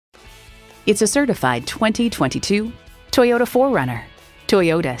It's a certified 2022 Toyota 4Runner.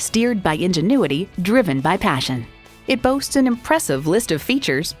 Toyota steered by ingenuity, driven by passion. It boasts an impressive list of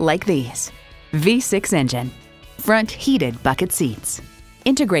features like these: V6 engine, front heated bucket seats,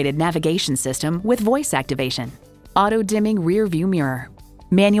 integrated navigation system with voice activation, auto-dimming rear view mirror,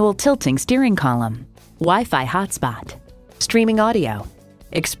 manual tilting steering column, Wi-Fi hotspot, streaming audio,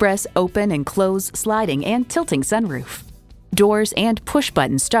 express open and close sliding and tilting sunroof, doors and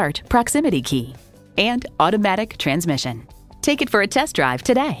push-button start proximity key, and automatic transmission. Take it for a test drive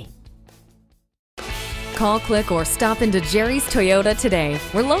today. Call, click, or stop into Jerry's Toyota today.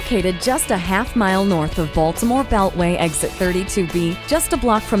 We're located just a half-mile north of Baltimore Beltway, exit 32B, just a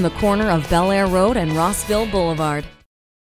block from the corner of Bel Air Road and Rossville Boulevard.